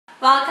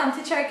Welcome to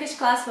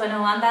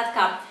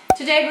TurkishClass101.com.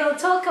 Today we'll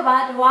talk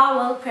about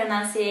vowel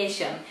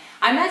pronunciation.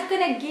 I'm not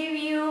gonna give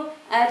you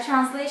a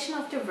translation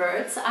of the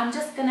words. I'm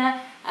just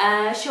gonna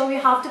show you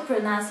how to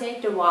pronounce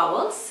the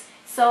vowels.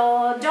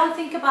 So don't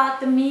think about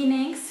the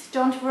meanings,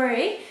 don't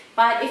worry.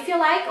 But if you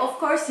like, of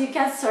course, you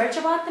can search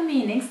about the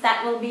meanings.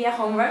 That will be a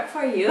homework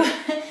for you.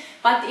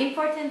 But the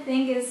important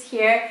thing is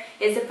here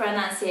is the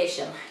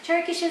pronunciation.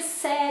 Turkish has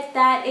said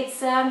that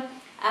it's a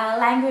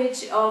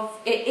language of,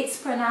 it's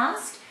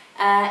pronounced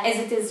as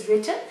it is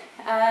written.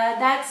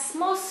 That's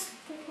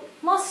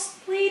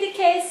mostly the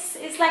case,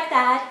 is like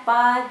that,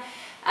 but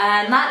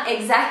not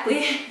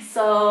exactly.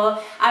 So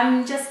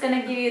I'm just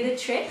gonna give you the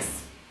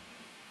tricks.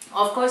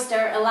 Of course,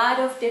 there are a lot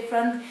of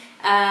different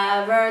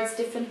words,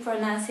 different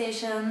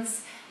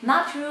pronunciations,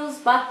 not rules,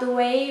 but the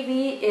way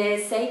we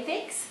say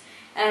things,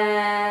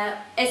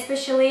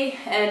 especially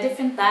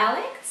different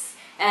dialects,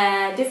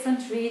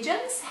 different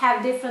regions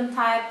have different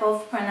type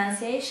of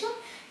pronunciation,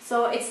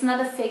 so it's not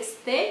a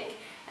fixed thing,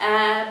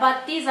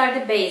 but these are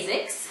the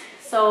basics.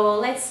 So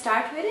let's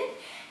start with it.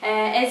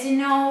 As you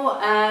know,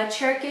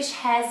 Turkish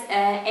has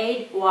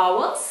 8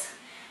 vowels.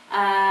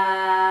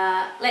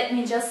 Let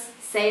me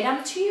just say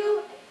them to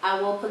you. I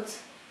will put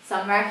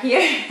somewhere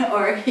here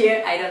or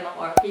here, I don't know,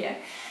 or here.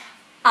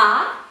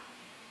 A,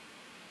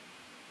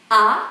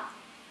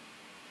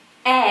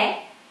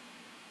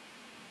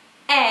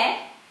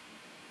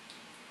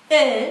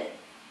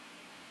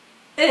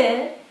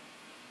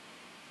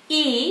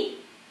 E,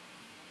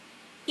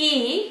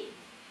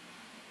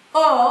 I,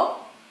 O,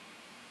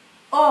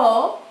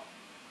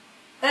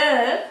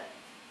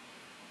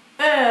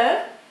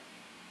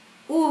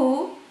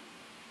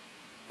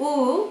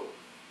 U,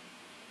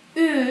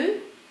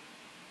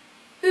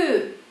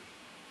 Ü.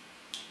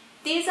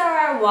 These are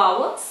our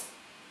vowels,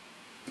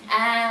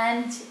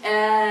 and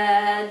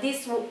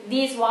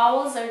these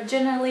vowels are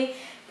generally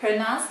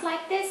pronounced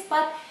like this,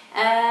 but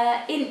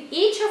in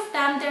each of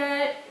them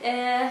there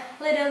are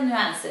little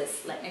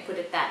nuances, let me put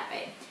it that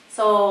way.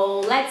 So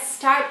let's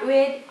start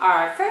with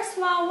our first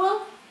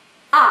vowel,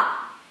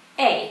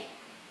 A.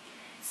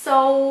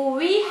 So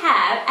we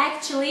have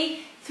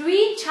actually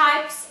 3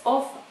 types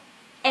of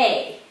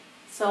A.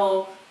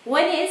 So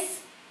one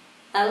is,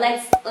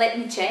 let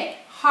me check,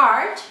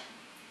 hard,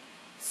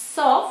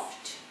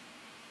 soft,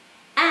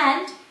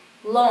 and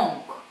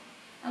long.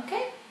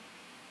 Okay?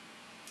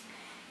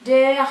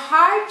 The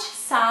hard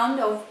sound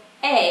of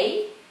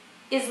A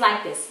is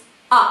like this.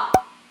 A.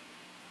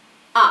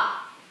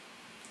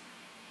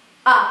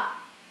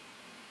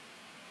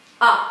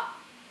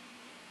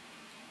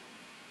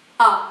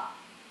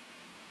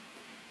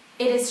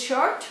 It is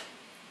short.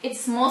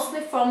 It's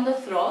mostly from the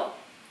throat.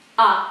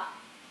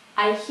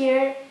 I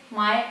hear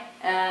my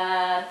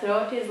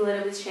throat is a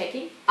little bit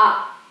shaking.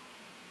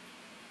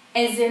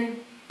 As in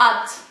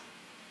at,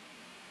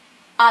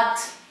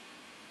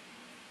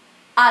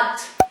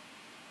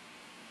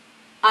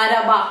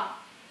 araba,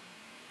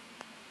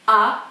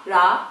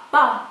 araba,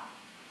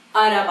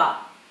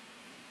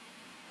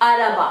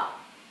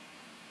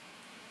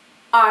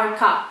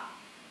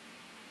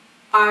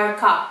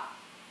 arka,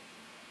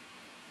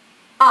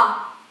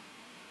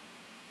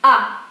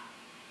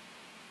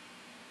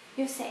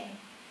 you say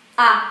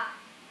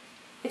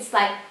it's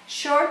like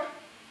short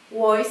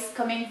voice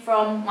coming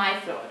from my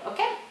throat.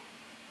 Okay,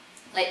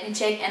 let me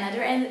check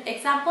another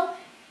example.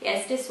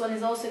 Yes, this one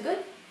is also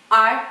good.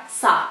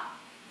 Arsa,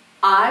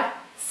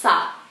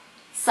 arsa.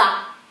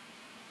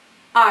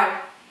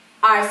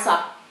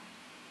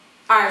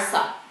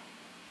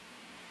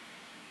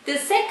 The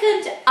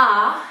second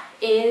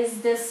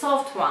is the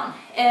soft one.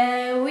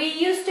 We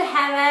used to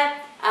have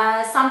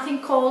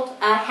something called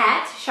a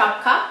hat,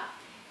 şapka.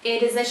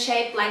 It is a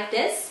shape like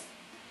this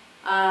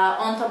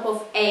on top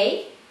of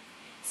A.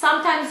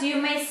 Sometimes you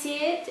may see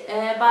it,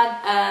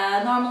 but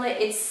normally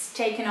it's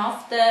taken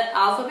off the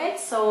alphabet,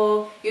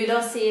 so you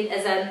don't see it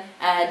as a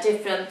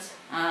different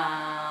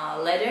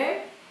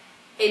letter.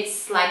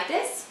 It's like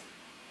this.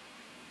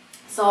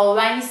 So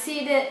when you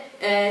see the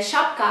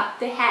şapka,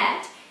 the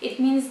hat, it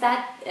means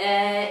that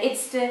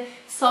it's the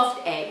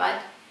soft A,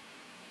 but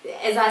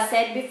as I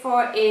said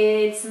before,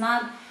 it's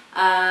not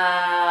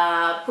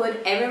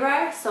put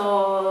everywhere,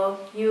 so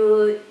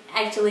you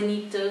actually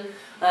need to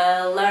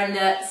learn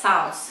the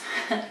sounds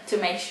to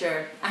make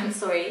sure. I'm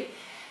sorry.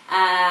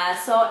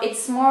 So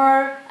it's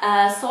more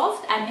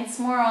soft, and it's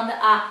more on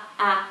the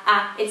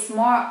It's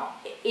more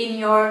in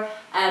your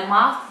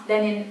mouth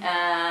than in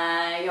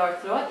your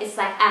throat. It's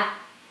like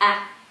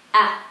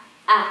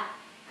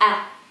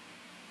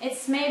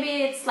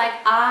It's like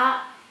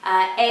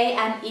A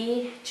and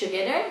E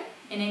together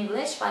in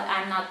English, but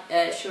I'm not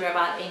sure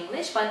about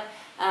English. But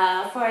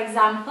for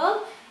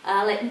example,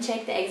 let me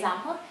check the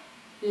example.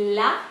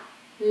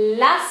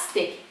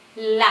 Lastic,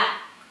 la.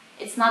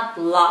 It's not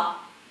la.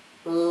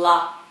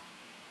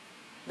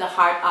 The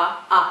hard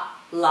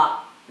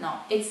la. No,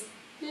 it's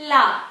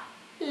la.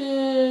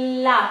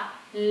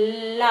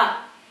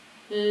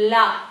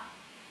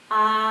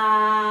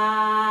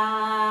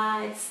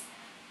 It's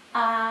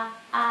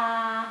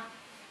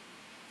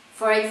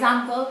For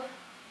example,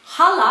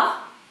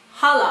 Hala,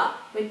 hala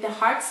with the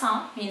hard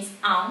sound means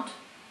aunt.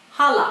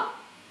 Hala,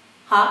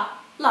 ha,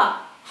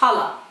 la,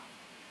 hala.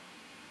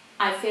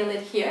 I feel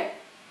it here.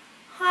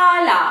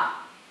 Hala,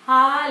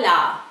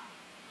 hala,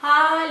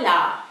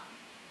 hala.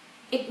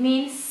 It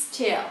means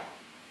still.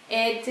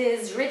 It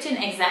is written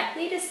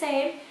exactly the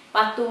same,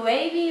 but the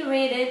way we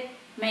read it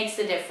makes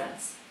a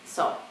difference.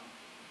 So,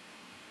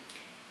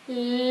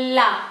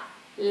 la,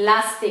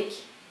 lastic.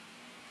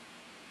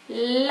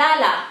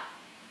 Lala,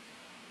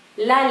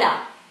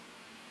 lala,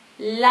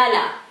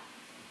 lala.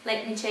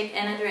 Let me check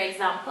another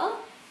example.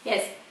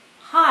 Yes,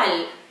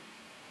 hal,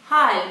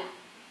 hal,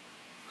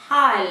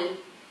 hal.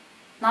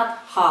 Not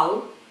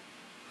hal,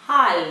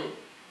 hal.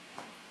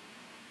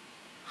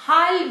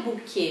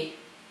 Halbuki,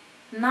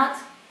 not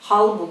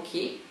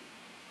halbuki,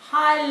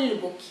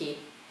 halbuki,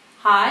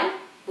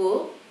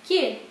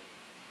 halbuki.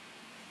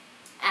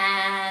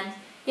 And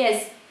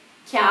yes,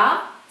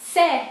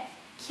 kase,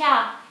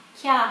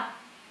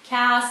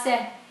 kase.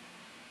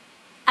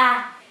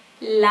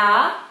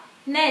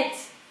 Lanet,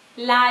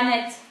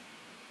 lanet,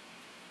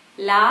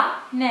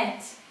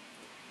 lanet.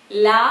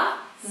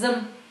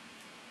 Lazım,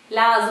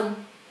 lazım,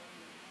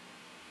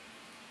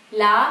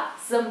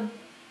 lazım.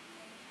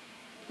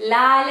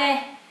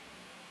 Lale,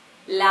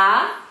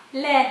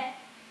 lale,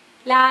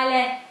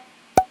 lale.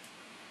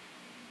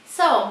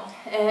 So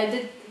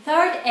the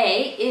third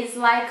A is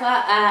like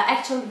a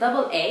actual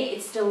double A.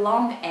 It's the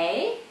long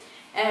A.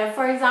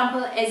 For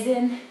example, as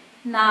in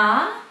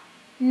na,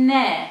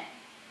 ne,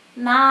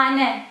 na,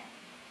 ne,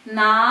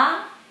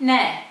 na,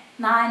 ne,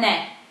 na,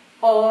 ne,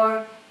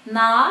 or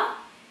na,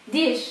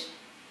 dish,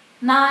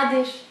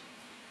 nadir,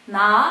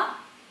 na,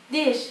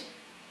 dish,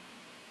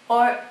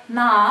 or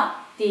na,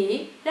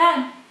 di,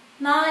 ren,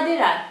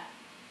 nadiren.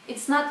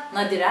 It's not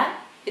nadiren,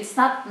 it's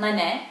not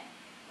nane,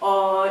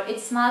 or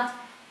it's not,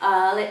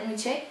 let me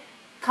check,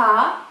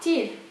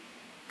 katil.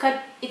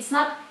 It's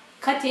not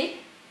katil,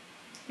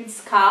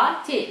 it's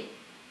katil.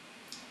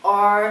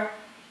 Or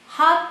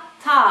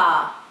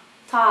hatta,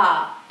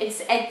 ta,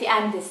 it's at the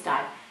end this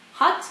time.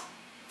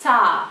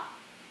 Hatta.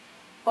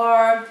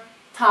 Or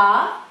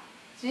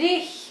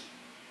tarih,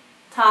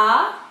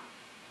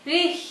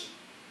 tarih.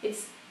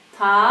 It's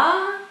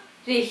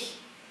tarih,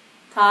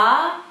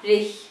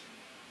 tarih.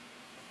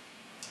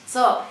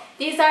 So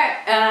these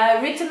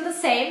are written the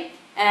same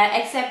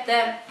except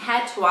the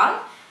hat one,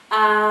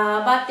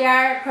 but they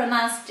are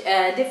pronounced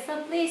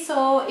differently.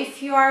 So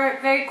if you are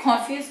very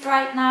confused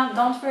right now,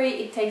 don't worry,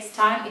 it takes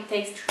time, it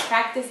takes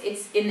practice.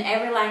 It's in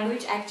every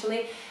language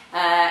actually.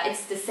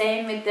 It's the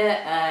same with the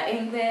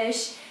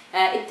English.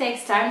 It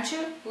takes time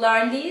to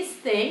learn these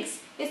things.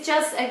 It's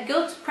just a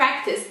good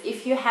practice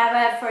if you have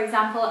a, for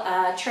example,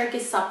 a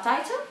Turkish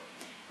subtitle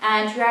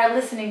and you are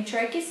listening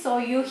Turkish, so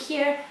you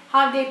hear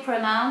how they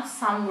pronounce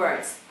some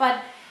words.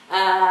 But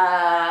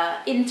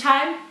in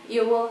time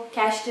you will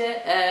catch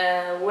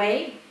the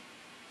way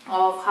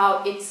of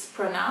how it's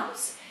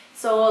pronounced.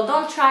 So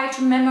don't try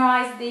to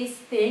memorize these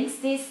things.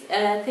 These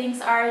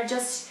things are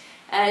just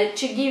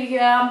to give you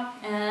a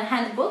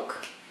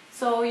handbook,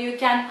 so you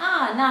can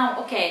now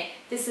okay,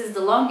 this is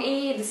the long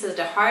A, this is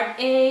the hard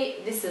A,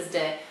 this is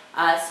the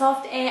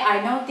soft A.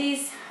 I know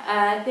these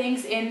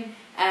things in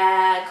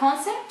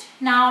concept.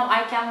 Now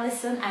I can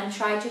listen and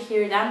try to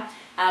hear them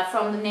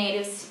from the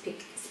native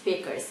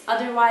speakers.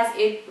 Otherwise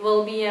it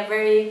will be a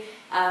very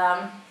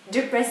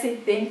depressing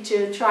thing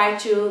to try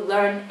to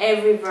learn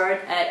every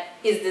word.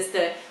 Is this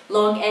the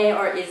long A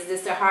or is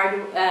this the hard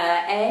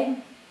A?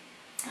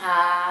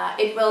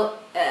 It will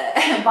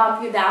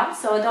bump you down,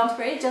 so don't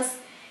worry, just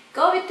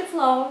go with the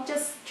flow,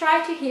 just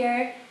try to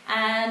hear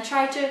and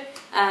try to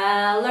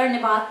learn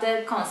about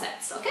the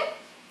concepts, okay?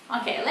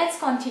 Okay, let's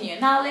continue.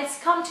 Now let's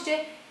come to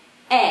the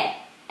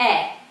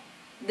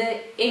the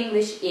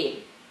English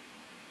E.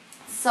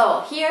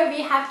 So here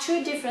we have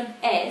two different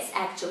E's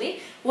actually.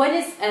 One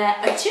is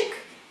açık,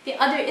 the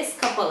other is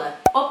kapalı.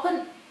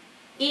 Open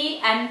E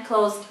and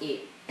closed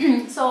E.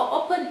 So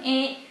open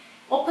A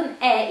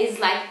is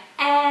like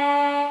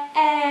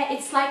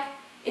it's like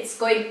it's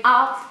going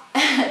out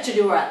to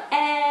the world.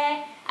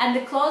 And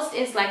the closed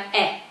is like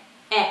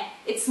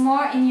it's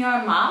more in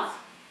your mouth.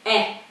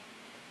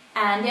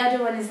 And the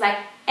other one is like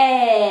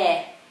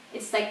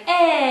it's like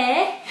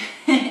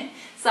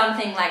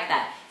something like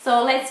that.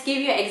 So let's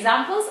give you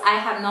examples. I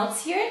have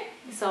notes here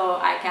so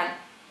I can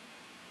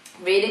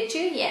read it to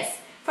you. Yes.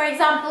 For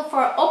example,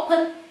 for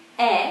open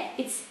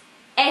it's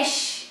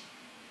eş,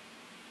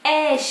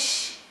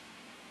 eş,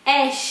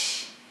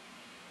 eş.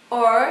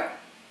 Or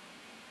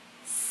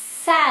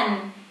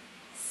sen,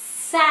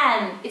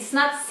 sen. It's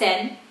not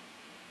sen,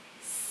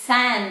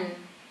 sen,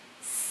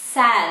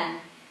 sen.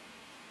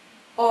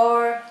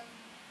 Or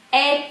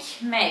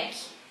ekmek,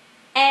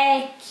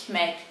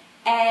 ekmek.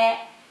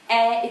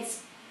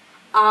 It's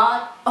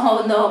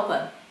on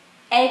open.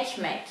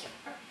 Ekmek.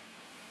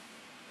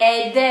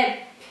 Edep,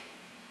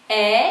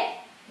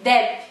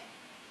 edep,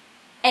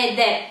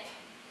 edep.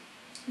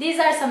 These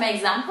are some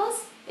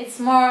examples. It's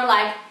more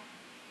like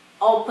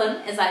open,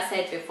 as I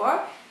said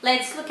before.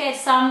 Let's look at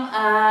some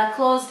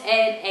closed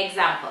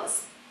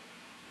examples.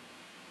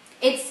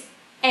 It's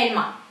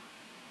elma.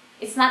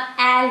 It's not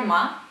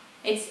elma,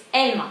 it's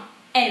elma.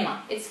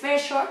 Elma. It's very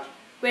short,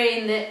 very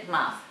in the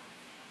mouth.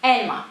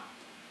 Elma.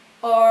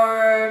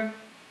 Or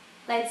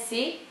let's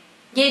see,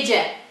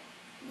 gece.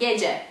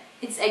 Gece.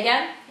 It's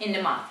again in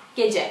the mouth.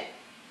 Gece.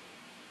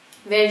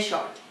 Very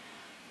short.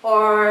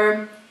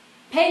 Or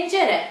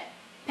pencere.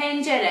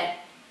 Pencere.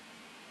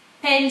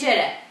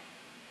 Pencere.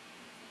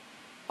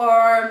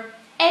 Or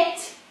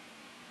et.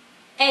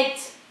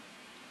 Et.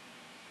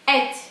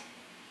 Et.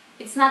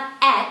 It's not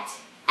at.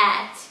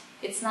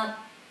 It's not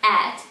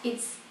at.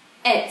 It's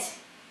et.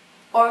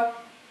 Or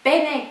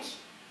benek.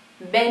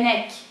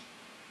 Benek.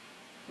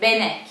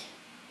 Benek.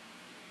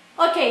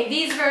 Okay,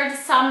 these were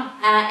some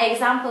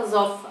examples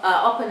of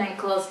open and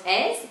closed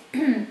A's.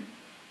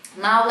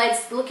 Now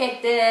let's look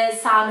at the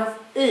sound of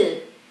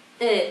I.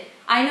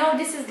 I know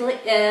this is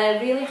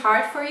really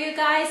hard for you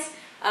guys.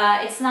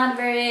 It's not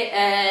very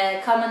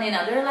common in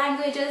other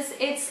languages.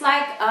 It's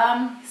like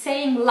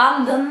saying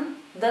London.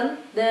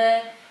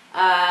 The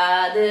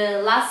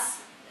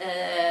last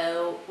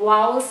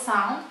vowel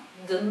sound.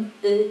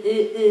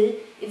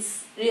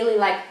 It's really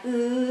like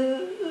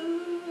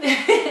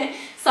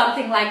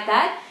something like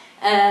that.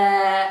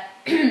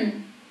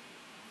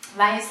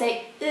 When you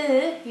say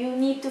you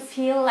need to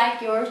feel like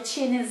your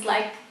chin is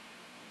like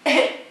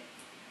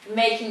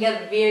making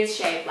a weird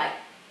shape, like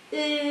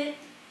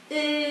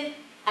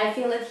I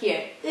feel it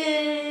here.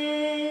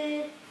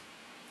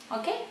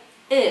 Okay?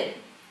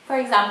 For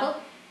example,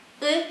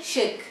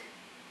 ışık,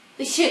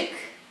 ışık,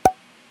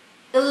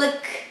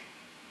 ılık,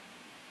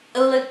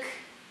 ılık,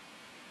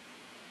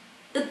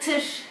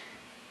 ıtır,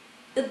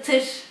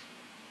 ıtır,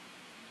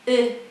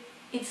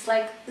 it's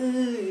like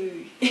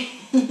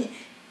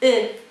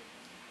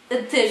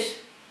ıtır,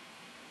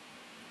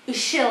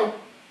 ışıl,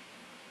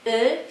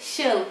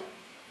 ışıl,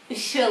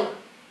 ışıl,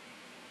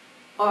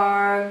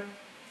 or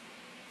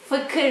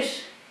fıkır,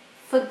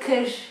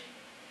 fıkır,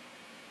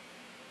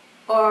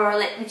 or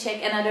let me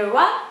check another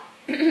one,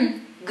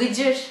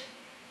 gıcır,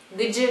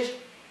 gıcır.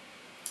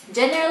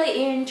 Generally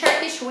in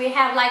Turkish we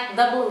have like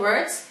double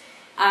words.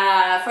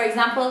 For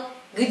example,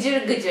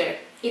 gıcır gıcır.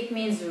 It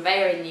means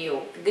very new.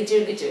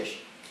 Gıcır gıcır,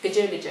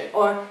 gıcır gıcır.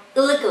 Or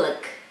ılık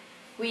ılık.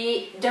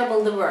 We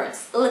double the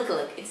words. Ilık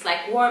ılık. It's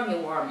like warmy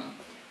warmy.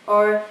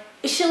 Or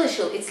ışıl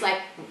ışıl. It's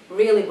like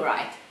really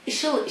bright.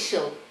 Işıl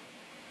ışıl.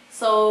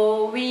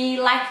 So we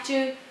like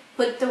to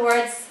put the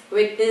words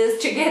with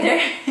this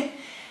together.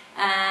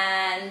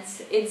 And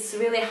it's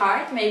really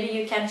hard. Maybe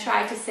you can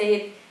try to say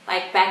it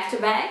like back to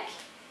back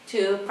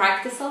to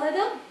practice a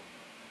little.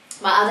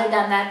 But other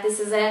than that, this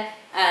is a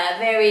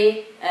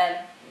very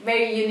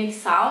unique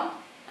sound,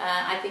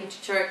 I think,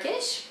 to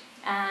Turkish.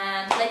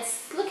 And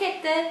let's look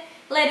at the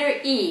letter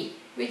E,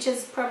 which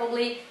is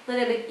probably a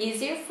little bit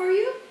easier for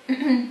you.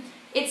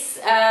 It's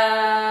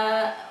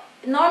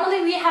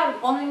normally we have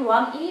only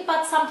one E,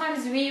 but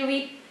sometimes we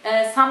read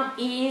some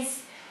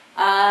E's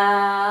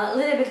a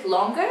little bit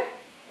longer.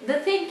 The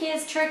thing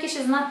is, Turkish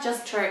is not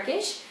just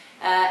Turkish.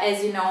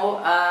 As you know,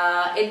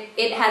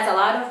 it has a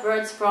lot of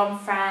words from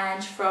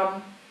French,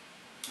 from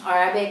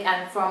Arabic,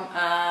 and from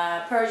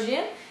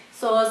Persian.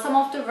 So some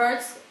of the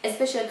words,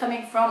 especially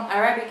coming from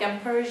Arabic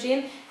and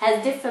Persian,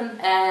 has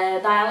different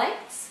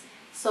dialects.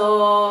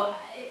 So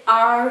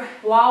our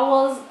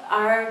vowels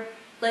are a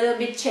little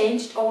bit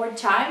changed over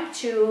time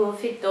to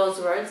fit those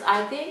words,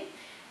 I think.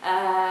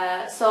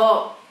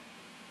 So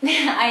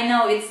I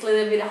know it's a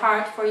little bit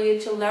hard for you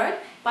to learn,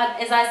 but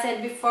as I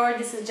said before,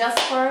 this is just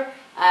for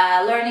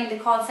learning the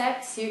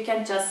concepts. You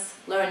can just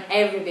learn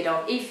every bit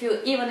of.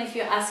 Even if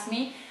you ask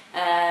me,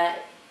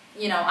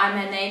 you know, I'm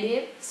a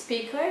native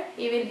speaker.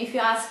 Even if you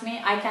ask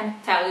me, I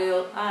can tell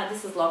you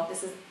this is long.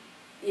 This is,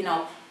 you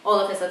know, all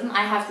of a sudden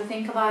I have to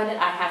think about it.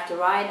 I have to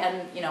write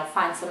and, you know,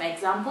 find some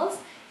examples.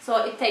 So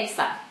it takes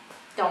time.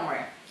 Don't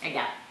worry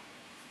again.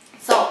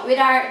 So with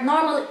our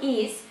normal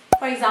E's,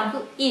 for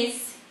example,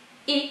 is,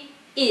 I,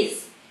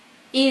 is,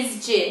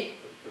 izci,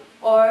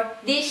 or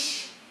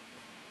diş,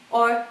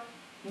 or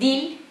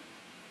dil.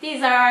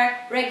 These are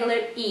our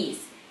regular E's.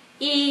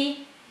 I,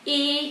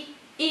 I,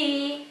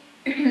 I,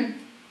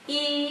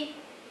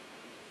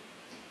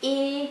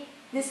 I.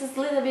 This is a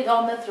little bit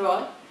on the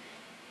throat.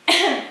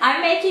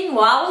 I'm making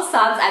vowel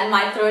sounds and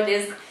my throat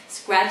is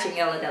scratching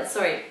a little.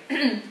 Sorry.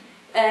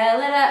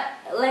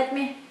 Let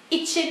me.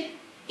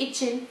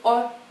 için,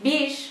 or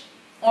bir,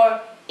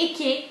 or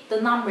iki. The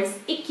numbers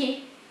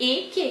iki.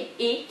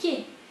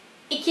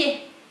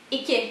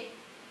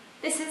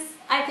 This is,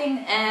 I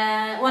think,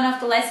 one of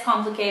the less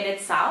complicated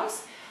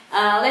sounds.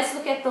 Let's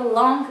look at the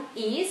long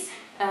E's.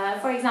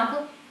 For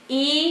example,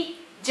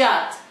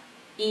 icat.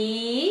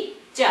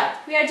 Icat.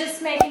 We are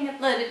just making it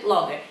a little bit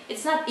longer.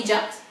 It's not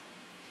icat.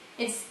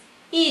 It's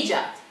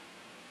icat.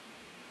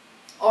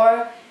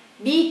 Or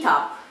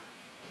bitap.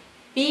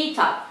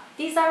 Bitap.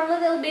 These are a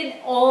little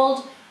bit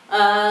old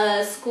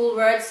school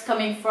words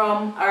coming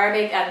from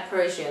Arabic and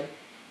Persian.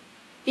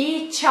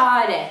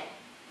 Biçare.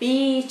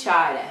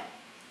 Biçare.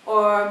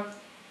 Or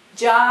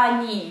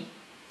cani.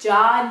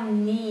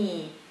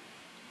 Cani.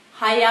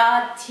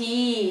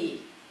 Hayati.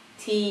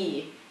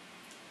 T.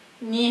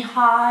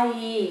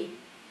 nihai,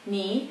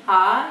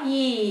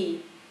 nihai,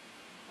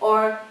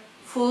 or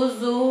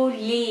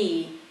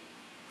fuzuli,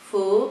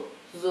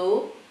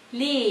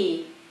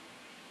 fuzuli.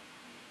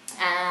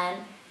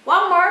 And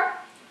one more,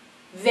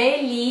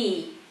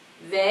 veli,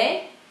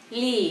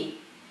 veli.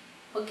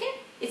 Okay,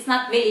 it's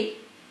not veli,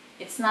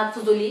 it's not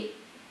fuzuli,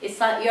 it's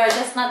not, you are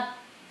just not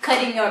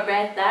cutting your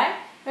breath there,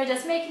 you're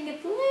just making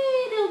it a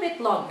little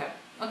bit longer.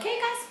 Okay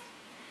guys,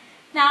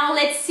 now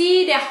let's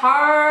see the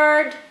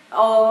hard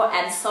O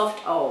and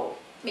soft O.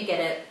 Let me get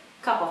a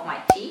cup of my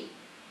tea,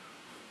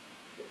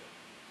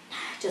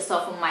 just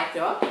soften my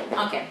throat.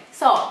 Okay,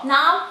 so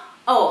now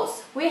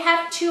O's. We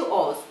have two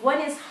O's. One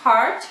is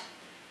hard,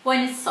 one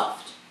is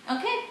soft.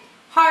 Okay,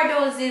 hard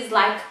O's is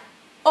like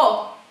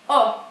O,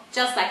 O,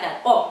 just like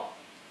that. O,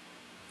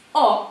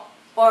 O,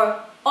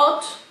 or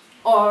ot,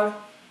 or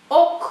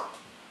ok,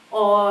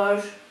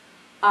 or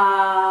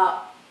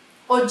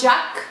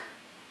ocak,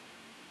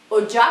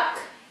 ocak,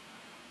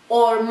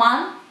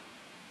 orman,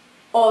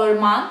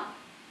 orman,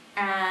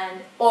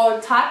 and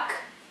ortak,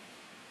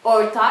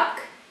 ortak,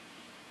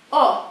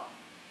 o,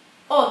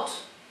 ot,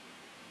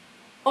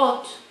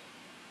 ot,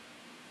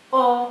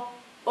 o,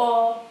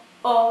 o,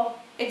 o.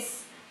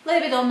 It's a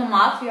little bit on the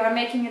mouth. You are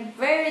making it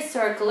very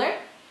circular.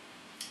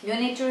 You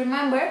need to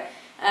remember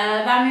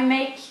when we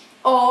make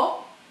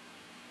O,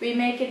 we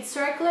make it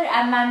circular,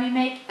 and when we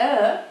make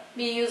E,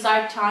 we use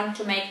our tongue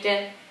to make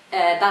the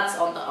dots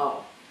on the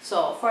O.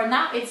 So for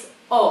now it's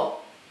O,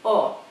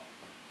 O.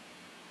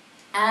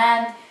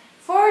 And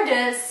for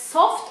the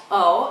soft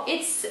O,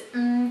 it's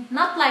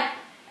not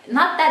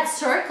that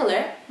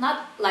circular,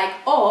 not like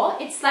O.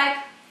 It's like,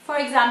 for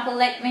example,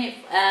 let me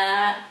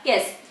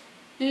yes,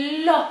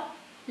 lo,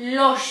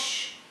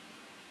 losh.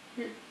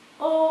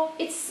 O.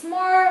 It's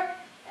more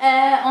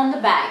on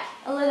the back,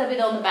 a little bit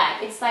on the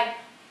back. It's like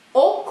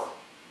ok,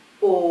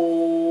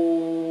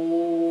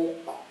 ok,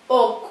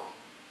 ok.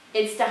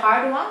 It's the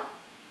hard one.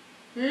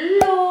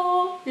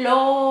 Lo,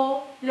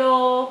 lo,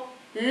 lo,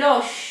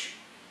 losh.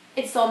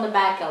 It's on the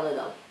back a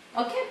little.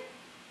 Okay?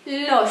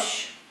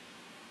 Losh,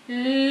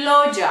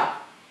 loja,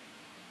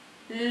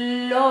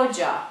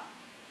 loja,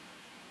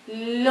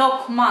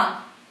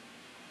 lokman,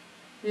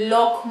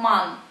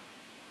 lokman,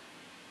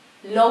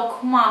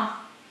 lokma,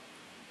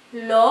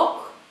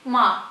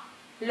 lokma,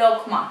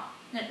 lokma.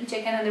 Let me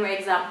check another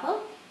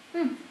example.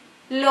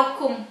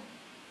 Lokum,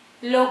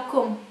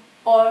 lokum,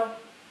 or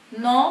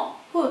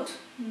nohut,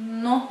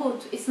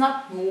 nohut. It's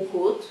not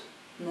nuhut,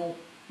 no,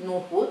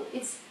 nohut.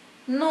 It's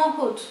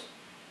nohut,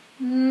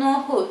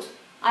 nohut.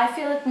 I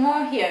feel it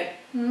more here.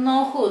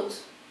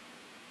 Nohut.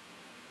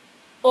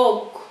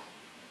 Ok,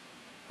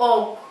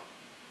 ok.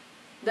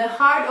 The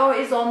hard O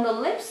is on the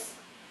lips.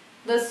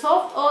 The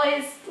soft O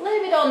is a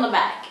little bit on the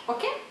back.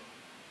 Okay?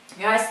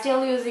 You are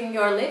still using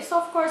your lips,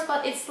 of course,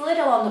 but it's a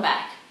little on the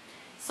back.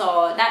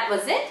 So that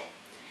was it.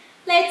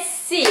 Let's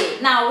see.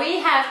 Now we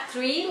have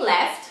three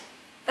left.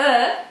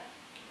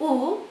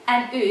 U,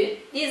 and Ü.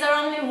 These are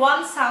only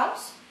one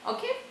sounds.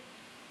 Okay?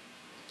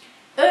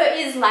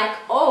 Is like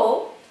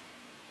O,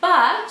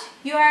 but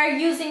you are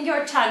using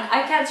your tongue.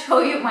 I can't show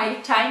you my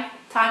tongue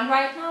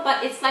right now,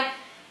 but it's like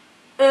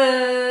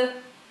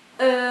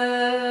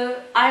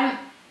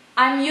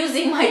I'm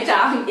using my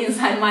tongue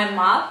inside my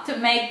mouth to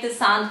make the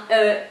sound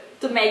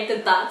to make the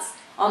dots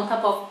on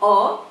top of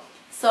O.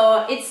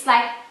 So it's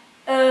like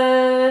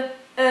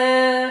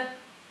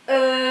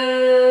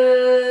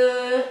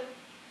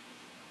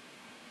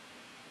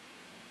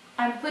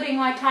I'm putting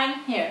my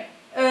tongue here.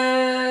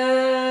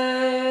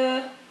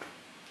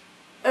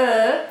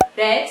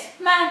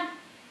 Öğretmen,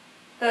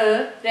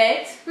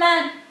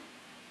 öğretmen,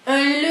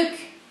 önlük,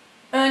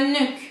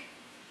 önlük,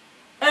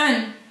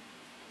 ön,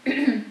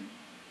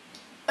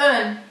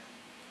 ön,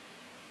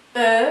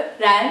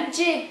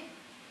 öğrenci,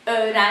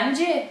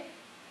 öğrenci,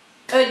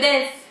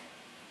 ödev,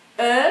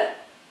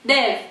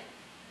 ödev,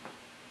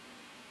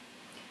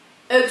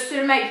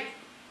 öksürmek,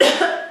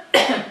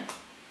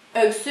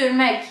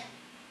 öksürmek,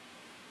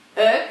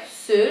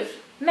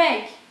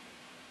 öksürmek,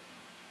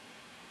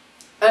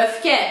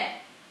 öfke,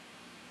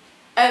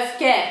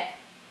 öfke.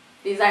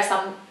 These are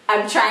some,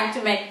 I'm trying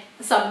to make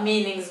some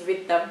meanings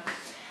with them.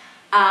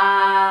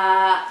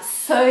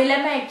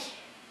 Söylemek,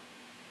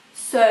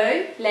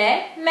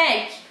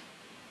 söylemek.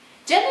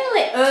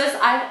 Generally, öz,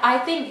 I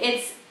think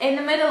it's in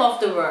the middle of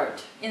the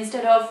word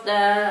instead of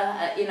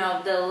the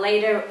the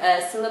later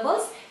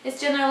syllables. It's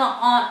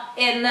generally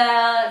in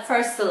the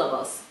first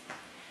syllables.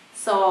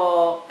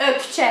 So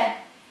ökçe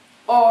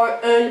or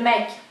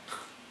ölmek,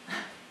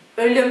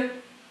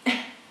 ölüm.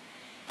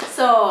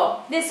 So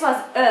this was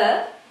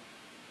Ö.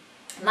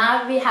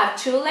 Now we have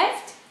two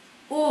left,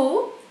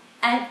 U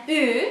and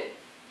Ü.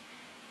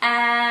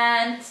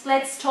 And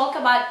let's talk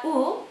about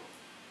U.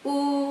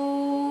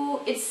 U,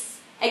 it's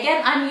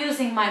again I'm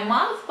using my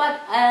mouth, but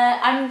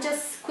I'm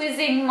just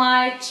squeezing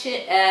my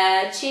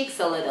cheeks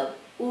a little.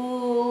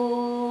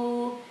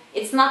 U,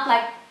 it's not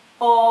like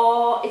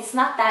O, it's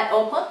not that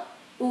open.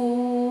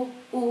 U,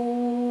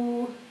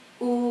 U,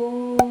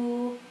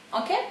 U.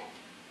 Okay?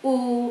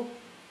 U,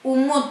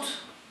 umut.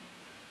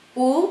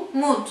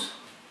 umut,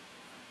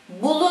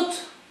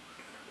 bulut,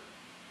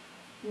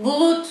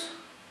 bulut,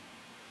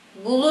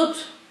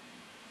 bulut,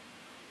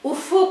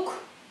 ufuk,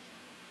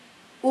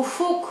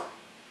 ufuk,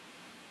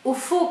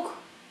 ufuk,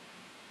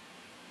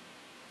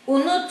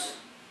 unut,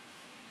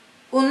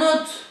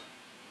 unut,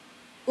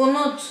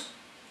 unut.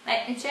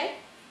 Let me check.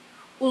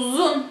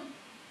 Uzun,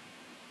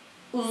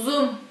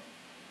 uzun,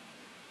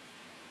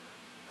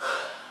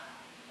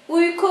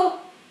 uyku,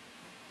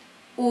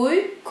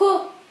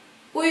 uyku,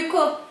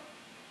 uyku,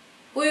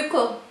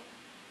 uyku.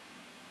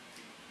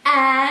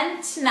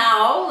 And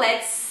now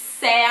let's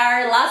say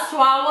our last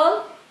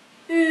vowel.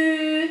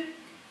 Ü,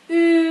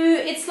 ü.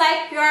 It's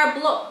like you are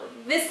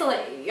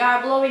whistling. You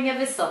are blowing a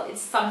whistle.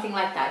 It's something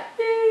like that.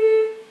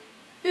 Ü,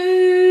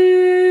 ü.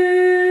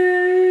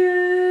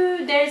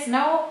 There's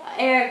no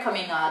air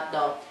coming out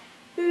though.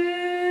 Ü,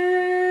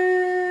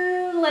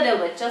 little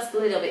bit, just a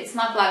little bit. It's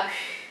not like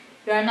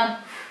you are not.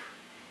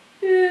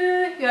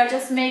 Ü, you are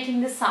just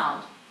making the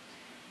sound.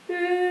 Ü,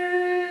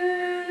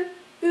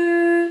 ü,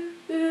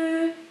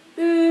 ü,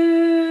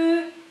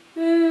 ü,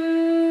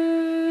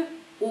 ü,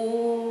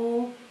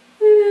 u,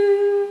 ü,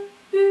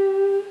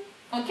 ü.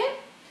 Okay.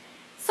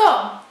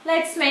 So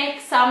let's make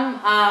some,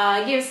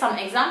 give some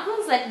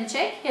examples. Let me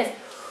check. Yes.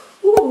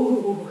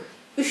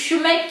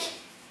 Üşümek.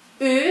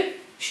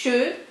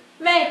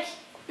 Üşümek.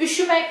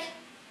 Üşümek.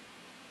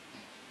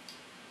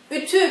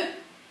 Ütü.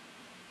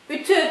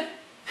 Ütü.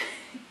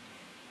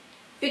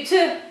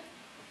 Ütü.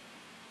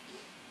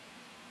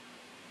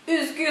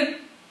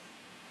 Üzgün.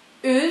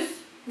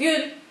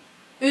 Üzgün.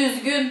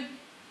 Üzgün.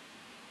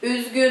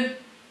 Üzgün.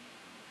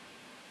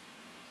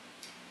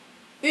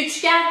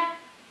 Üçgen.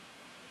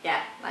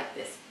 Yeah, like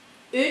this.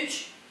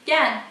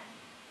 Üçgen.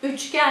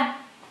 Üçgen.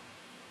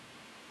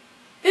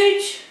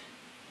 Üç.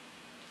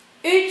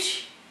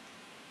 Üç.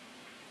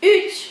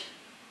 Üç.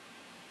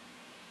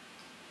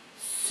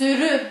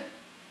 Sürü.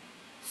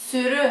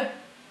 Sürü.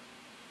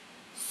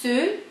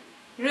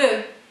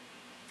 Sürü.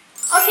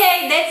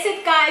 Okay, that's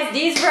it guys.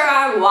 These were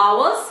our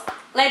vowels.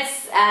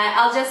 Let's,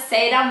 I'll just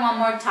say them one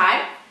more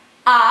time.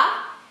 A,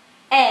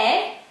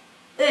 E,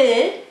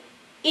 I,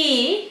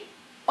 I,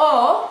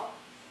 O,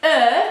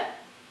 Ö,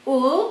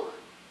 U,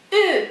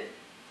 Ü.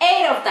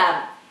 8 of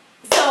them.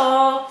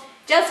 So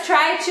just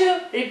try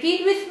to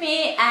repeat with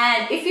me,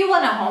 and if you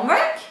want a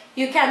homework,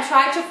 you can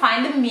try to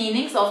find the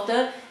meanings of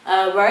the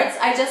words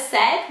I just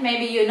said.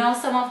 Maybe you know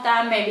some of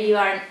them, maybe you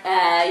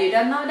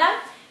don't know them.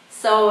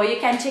 So you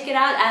can check it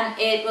out, and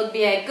it would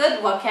be a good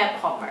vocab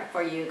homework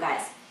for you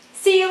guys.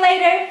 See you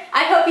later.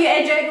 I hope you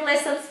enjoyed the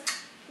lessons.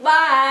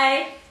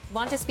 Bye.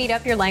 Want to speed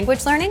up your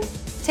language learning?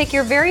 Take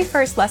your very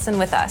first lesson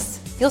with us.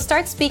 You'll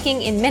start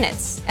speaking in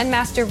minutes and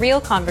master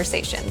real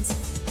conversations.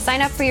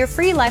 Sign up for your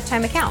free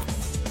lifetime account.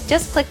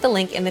 Just click the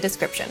link in the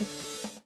description.